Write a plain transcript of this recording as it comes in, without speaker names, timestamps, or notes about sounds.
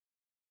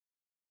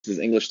This is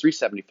English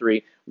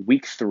 373,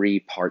 week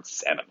 3, part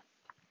 7.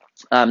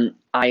 I'm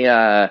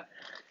not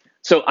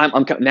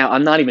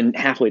even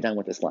halfway done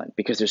with this line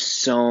because there's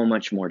so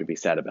much more to be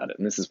said about it.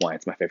 And this is why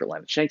it's my favorite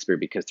line of Shakespeare,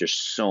 because there's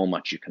so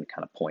much you can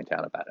kind of point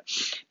out about it.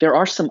 There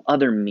are some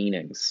other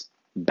meanings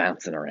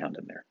bouncing around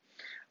in there.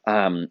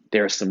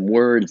 There are some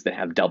words that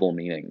have double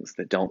meanings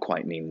that don't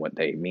quite mean what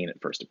they mean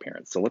at first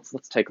appearance. So let's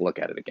take a look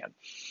at it again.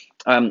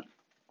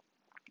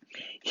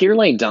 Here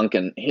lay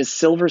Duncan, his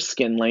silver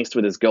skin laced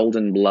with his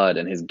golden blood,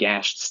 and his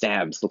gashed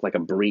stabs look like a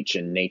breach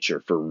in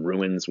nature for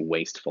ruin's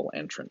wasteful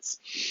entrance.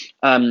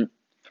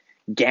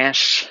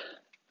 Gash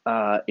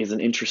is an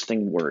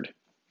interesting word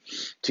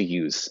to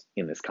use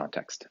in this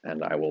context,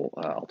 and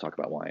I'll talk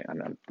about why. I'm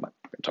not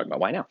talking about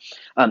why now.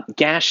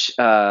 Gash.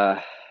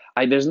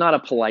 There's not a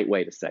polite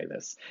way to say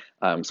this,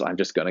 so I'm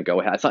just going to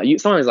go ahead.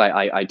 Sometimes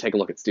I take a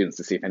look at students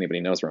to see if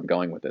anybody knows where I'm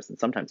going with this, and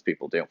sometimes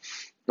people do.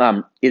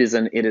 It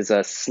is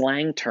a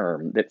slang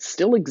term that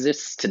still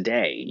exists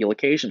today. You'll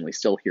occasionally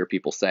still hear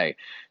people say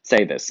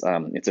this.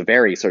 It's a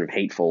very sort of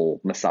hateful,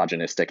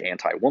 misogynistic,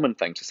 anti-woman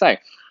thing to say.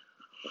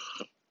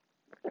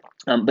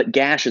 But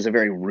gash is a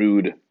very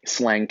rude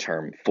slang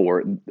term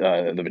for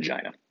the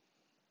vagina.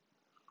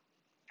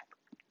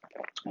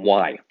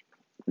 Why?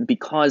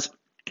 Because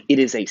it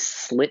is a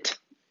slit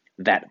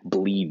that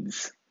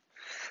bleeds.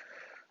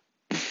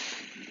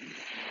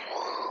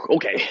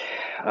 Okay.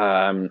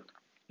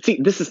 See,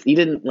 you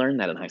didn't learn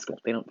that in high school.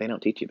 They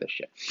don't teach you this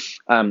shit.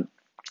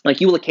 Like,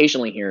 you will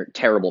occasionally hear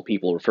terrible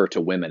people refer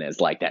to women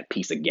as like that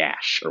piece of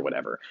gash or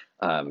whatever,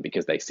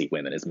 because they see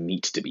women as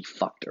meat to be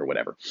fucked or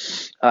whatever.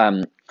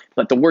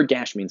 But the word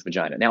gash means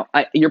vagina. Now,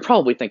 you're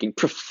probably thinking,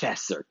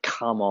 Professor,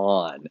 come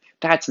on,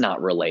 that's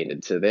not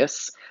related to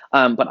this.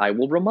 But I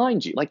will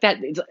remind you, like that.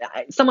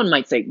 Someone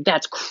might say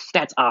that's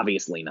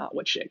obviously not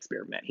what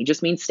Shakespeare meant. He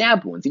just means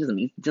stab wounds.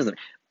 He doesn't.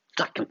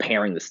 Not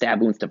comparing the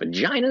stab wounds to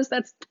vaginas.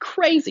 That's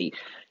crazy.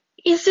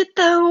 Is it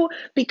though?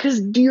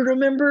 Because do you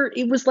remember,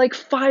 it was like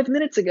 5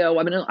 minutes ago,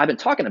 I've been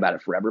talking about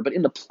it forever, but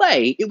in the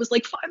play, it was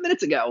like 5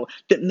 minutes ago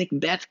that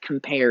Macbeth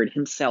compared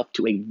himself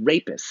to a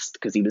rapist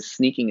because he was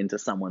sneaking into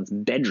someone's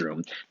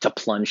bedroom to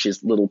plunge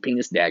his little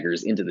penis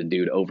daggers into the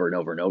dude over and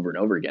over and over and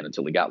over again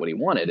until he got what he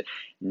wanted.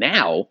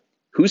 Now,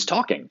 who's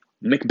talking?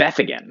 Macbeth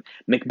again.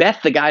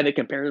 Macbeth, the guy that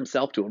compared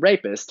himself to a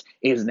rapist,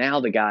 is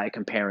now the guy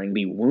comparing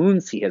the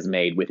wounds he has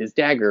made with his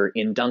dagger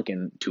in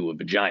Duncan to a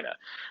vagina.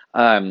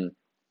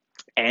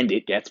 And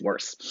it gets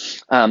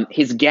worse.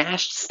 His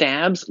gashed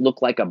stabs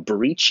look like a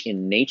breach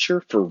in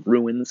nature for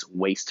ruin's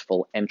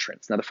wasteful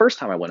entrance. Now, the first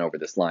time I went over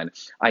this line,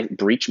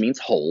 breach means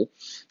hole,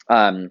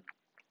 and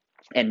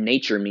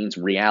nature means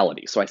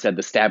reality. So I said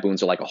the stab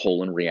wounds are like a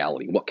hole in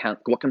reality. What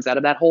comes out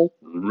of that hole?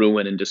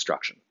 Ruin and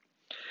destruction.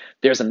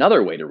 There's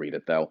another way to read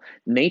it, though.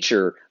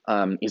 Nature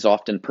is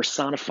often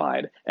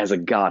personified as a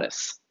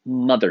goddess,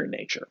 Mother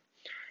Nature.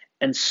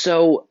 And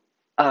so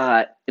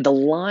the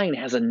line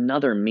has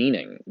another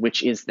meaning,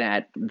 which is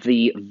that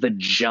the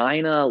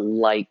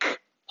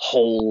vagina-like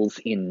holes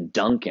in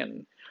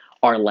Duncan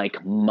are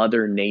like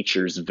Mother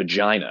Nature's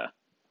vagina,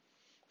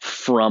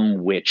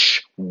 from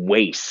which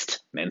waste,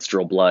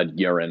 menstrual blood,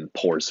 urine,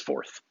 pours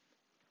forth.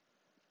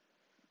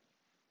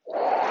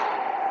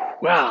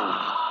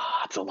 Wow,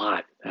 that's a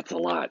lot. That's a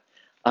lot.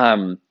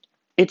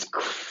 It's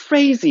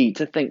crazy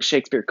to think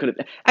Shakespeare could have...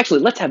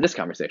 Actually, let's have this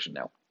conversation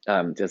now.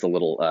 There's a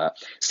little...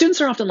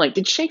 Students are often like,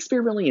 did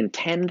Shakespeare really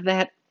intend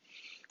that?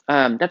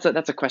 That's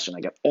a question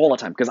I get all the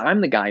time, because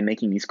I'm the guy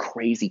making these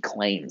crazy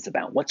claims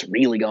about what's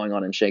really going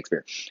on in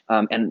Shakespeare.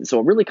 And so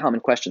a really common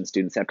question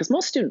students have, because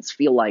most students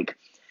feel like,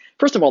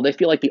 first of all, they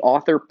feel like the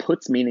author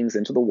puts meanings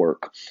into the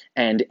work,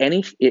 and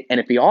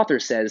if the author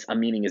says a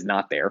meaning is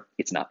not there,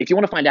 it's not. If you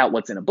want to find out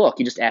what's in a book,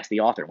 you just ask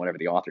the author, and whatever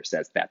the author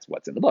says, that's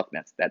what's in the book.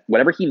 That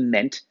whatever he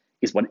meant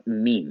is what it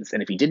means.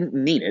 And if he didn't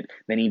mean it,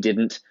 then he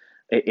didn't.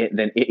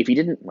 Then if he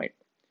didn't, wait.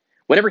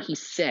 Whatever he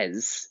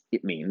says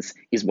it means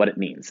is what it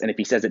means. And if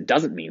he says it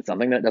doesn't mean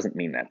something, then it doesn't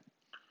mean that.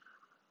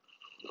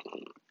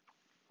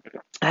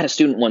 I had a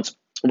student once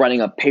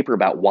writing a paper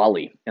about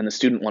WALL-E, and the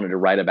student wanted to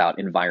write about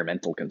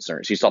environmental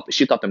concerns. She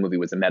thought the movie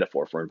was a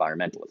metaphor for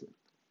environmentalism.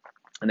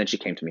 And then she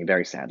came to me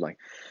very sadly.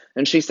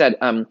 And she said,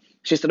 oh,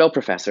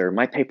 Professor,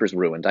 my paper's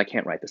ruined. I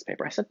can't write this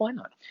paper. I said, why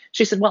not?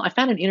 She said, well, I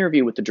found an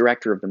interview with the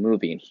director of the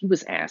movie, and he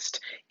was asked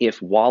if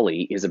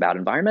WALL-E is about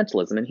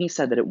environmentalism, and he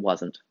said that it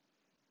wasn't.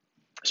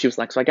 She was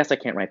like, so I guess I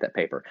can't write that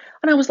paper.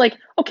 And I was like,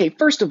 okay,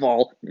 first of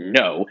all,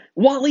 no.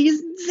 WALL-E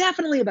is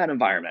definitely about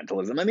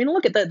environmentalism. I mean,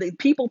 look at that. The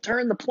people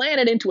turn the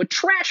planet into a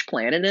trash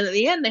planet, and in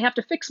the end, they have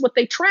to fix what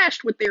they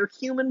trashed with their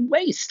human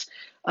waste.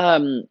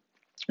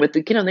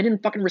 They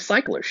didn't fucking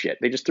recycle their shit.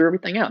 They just threw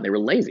everything out, and they were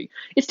lazy.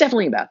 It's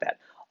definitely about that.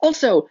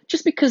 Also,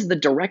 just because the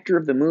director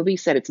of the movie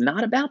said it's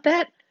not about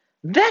that,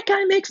 that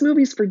guy makes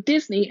movies for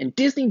Disney, and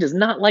Disney does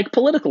not like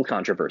political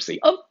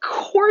controversy. Of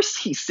course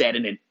he said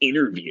in an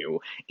interview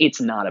it's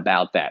not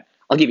about that.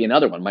 I'll give you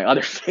another one. My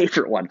other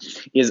favorite one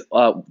is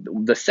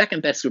the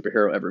second best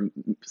superhero ever.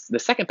 The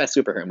second best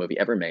superhero movie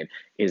ever made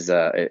is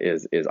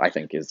I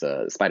think is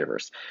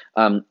Spider-Verse.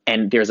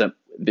 And there's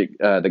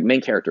the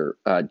main character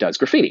does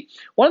graffiti.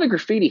 One of the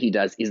graffiti he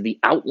does is the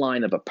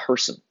outline of a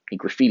person. He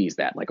graffitis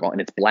that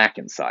and it's black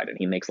inside, and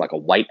he makes like a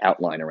white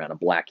outline around a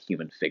black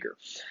human figure,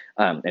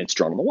 and it's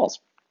drawn on the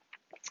walls.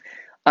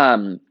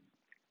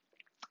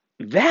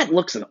 That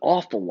looks an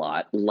awful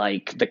lot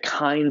like the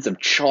kinds of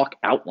chalk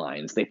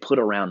outlines they put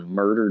around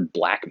murdered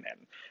black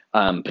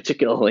men,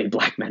 particularly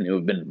black men who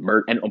have been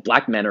murdered. And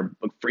black men are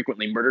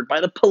frequently murdered by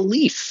the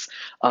police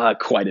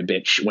quite a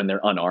bit when they're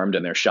unarmed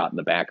and they're shot in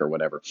the back or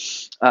whatever.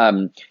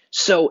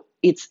 So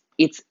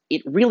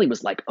it really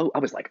was like, I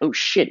was like, oh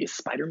shit, is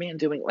Spider-Man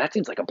doing? That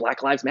seems like a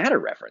Black Lives Matter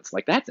reference.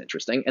 Like, that's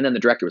interesting. And then the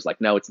director was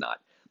like, no, it's not.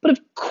 But of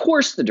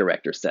course the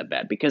director said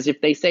that, because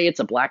if they say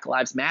it's a Black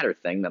Lives Matter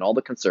thing, then all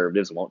the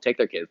conservatives won't take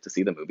their kids to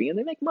see the movie, and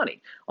they make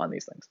money on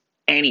these things.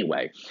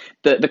 Anyway,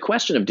 the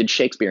question of did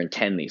Shakespeare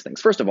intend these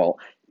things? First of all,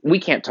 we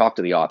can't talk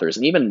to the authors,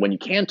 and even when you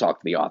can talk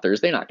to the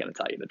authors, they're not going to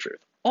tell you the truth.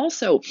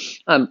 Also,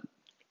 I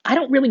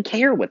don't really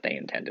care what they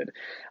intended.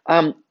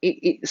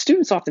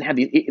 Students often have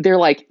these, they're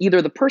like,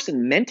 either the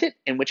person meant it,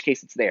 in which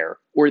case it's there,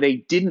 or they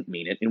didn't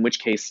mean it, in which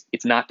case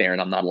it's not there and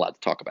I'm not allowed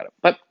to talk about it.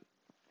 But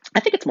I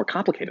think it's more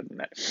complicated than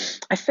that.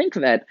 I think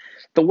that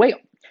the way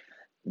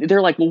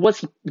they're like, well,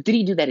 did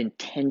he do that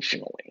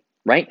intentionally?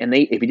 Right? And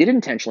if he did it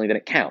intentionally, then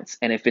it counts.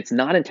 And if it's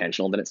not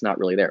intentional, then it's not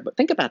really there. But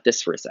think about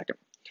this for a second.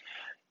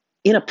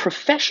 In a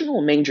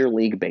professional Major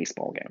League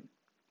Baseball game,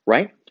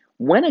 right?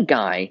 When a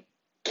guy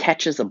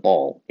catches a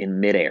ball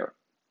in midair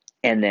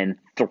and then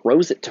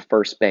throws it to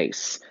first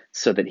base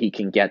so that he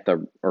can get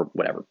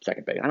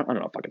second base. I don't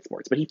know fucking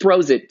sports, but he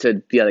throws it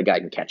to the other guy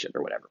can catch it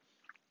or whatever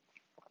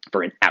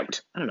for an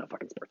out. I don't know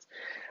fucking sports.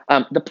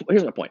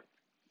 Here's my point.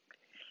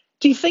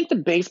 Do you think the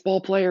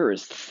baseball player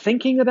is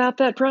thinking about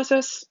that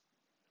process?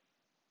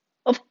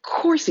 Of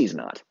course he's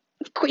not.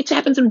 Of course, it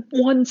happens in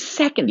 1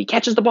 second. He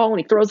catches the ball and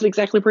he throws it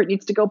exactly where it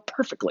needs to go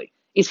perfectly.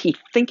 Is he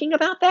thinking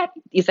about that?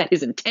 Is that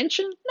his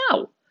intention?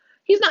 No.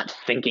 He's not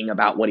thinking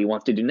about what he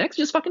wants to do next.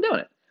 He's just fucking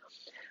doing it.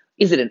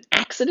 Is it an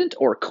accident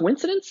or a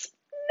coincidence?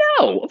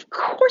 No, of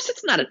course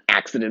it's not an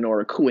accident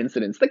or a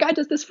coincidence. The guy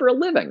does this for a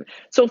living.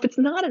 So if it's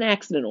not an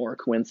accident or a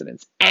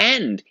coincidence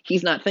and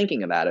he's not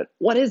thinking about it,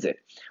 what is it?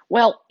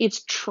 Well,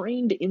 it's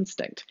trained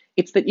instinct.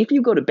 It's that if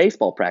you go to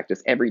baseball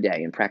practice every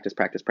day and practice,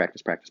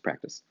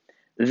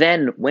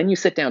 then when you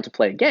sit down to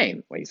play a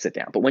game, well, you sit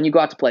down, but when you go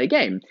out to play a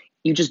game,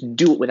 you just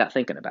do it without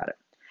thinking about it.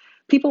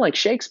 People like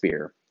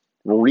Shakespeare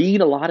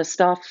read a lot of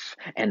stuff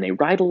and they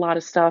write a lot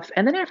of stuff,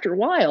 and then after a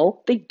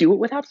while, they do it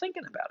without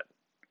thinking about it.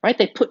 Right?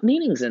 They put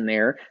meanings in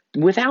there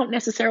without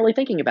necessarily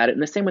thinking about it.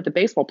 And the same with the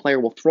baseball player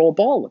will throw a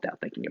ball without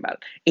thinking about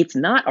it. It's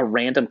not a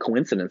random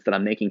coincidence that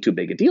I'm making too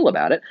big a deal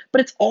about it,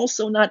 but it's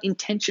also not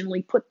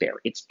intentionally put there.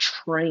 It's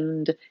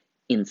trained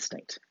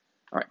instinct.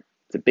 All right.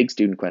 It's a big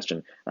student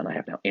question, and I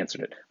have now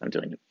answered it. I'm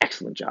doing an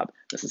excellent job.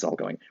 This is all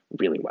going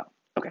really well.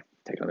 Okay,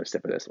 take another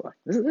sip of this.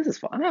 This is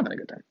fun. I'm having a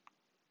good time.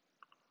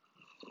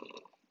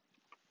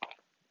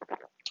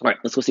 All right,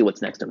 let's go see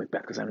what's next in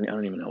Macbeth, because I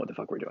don't even know what the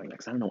fuck we're doing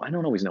next. I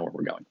don't always know where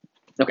we're going.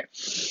 Okay.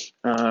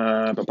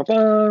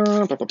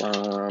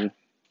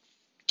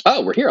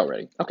 Oh, we're here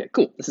already. Okay,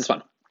 cool. This is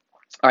fun.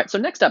 All right, so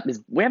next up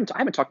is, I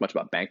haven't talked much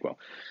about Banquo.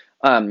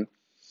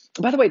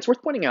 By the way, it's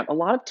worth pointing out, a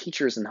lot of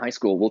teachers in high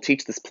school will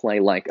teach this play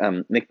like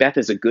Macbeth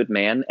is a good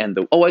man, and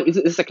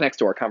this connects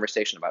to our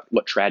conversation about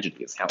what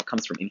tragedy is, how it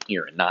comes from in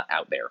here and not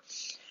out there.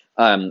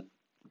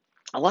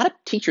 A lot of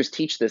teachers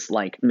teach this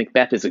like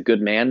Macbeth is a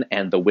good man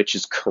and the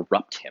witches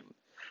corrupt him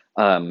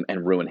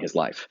and ruin his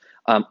life.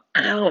 I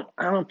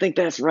don't think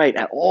that's right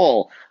at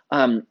all.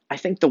 I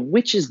think the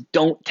witches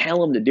don't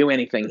tell him to do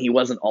anything he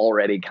wasn't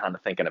already kind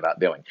of thinking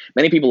about doing.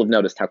 Many people have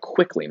noticed how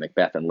quickly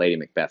Macbeth and Lady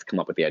Macbeth come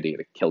up with the idea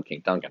to kill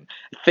King Duncan.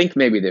 I think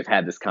maybe they've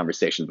had this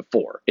conversation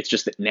before. It's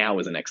just that now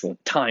is an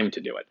excellent time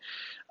to do it.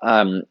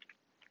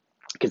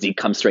 Because he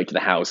comes straight to the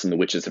house and the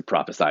witches have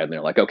prophesied and they're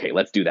like, okay,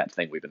 let's do that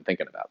thing we've been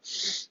thinking about.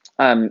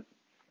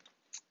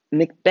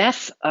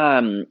 Macbeth,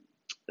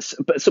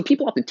 so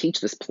people often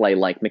teach this play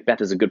like Macbeth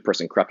is a good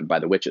person corrupted by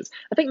the witches.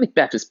 I think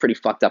Macbeth is pretty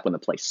fucked up when the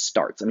play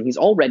starts. I mean, he's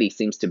already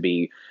seems to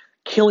be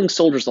killing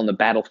soldiers on the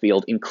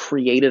battlefield in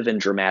creative and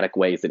dramatic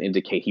ways that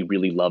indicate he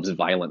really loves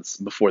violence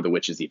before the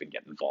witches even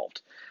get involved.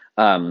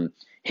 Him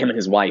and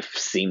his wife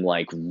seem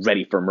like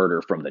ready for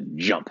murder from the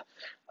jump.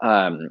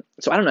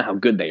 So I don't know how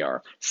good they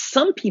are.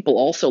 Some people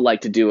also like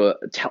to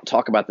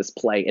talk about this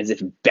play as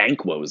if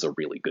Banquo is a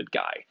really good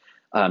guy.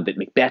 That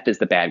Macbeth is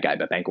the bad guy,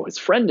 but Banquo, his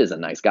friend, is a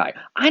nice guy.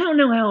 I don't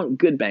know how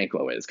good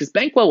Banquo is, because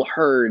Banquo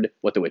heard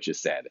what the witches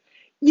said.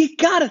 You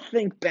gotta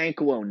think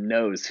Banquo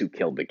knows who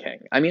killed the king.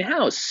 I mean,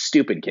 how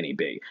stupid can he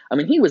be? I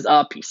mean, he was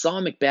up, he saw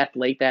Macbeth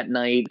late that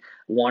night,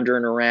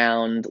 wandering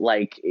around.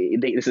 Like,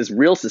 this is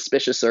real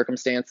suspicious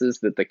circumstances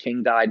that the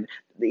king died.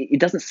 It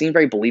doesn't seem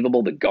very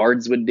believable the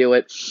guards would do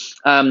it.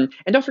 And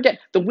don't forget,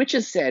 the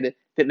witches said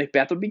that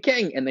Macbeth would be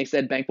king, and they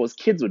said Banquo's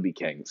kids would be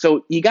king.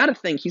 So you gotta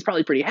think he's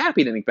probably pretty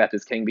happy that Macbeth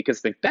is king,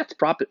 because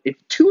if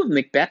two of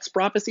Macbeth's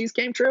prophecies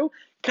came true,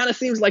 kind of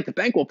seems like the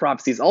Banquo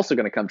prophecy is also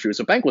going to come true.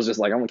 So Banquo's just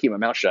like, I'm going to keep my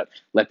mouth shut,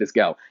 let this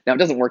go. Now, it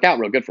doesn't work out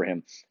real good for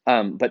him,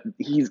 but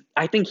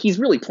I think he's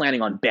really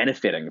planning on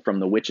benefiting from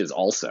the witches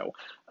also.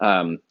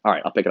 All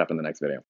right, I'll pick it up in the next video.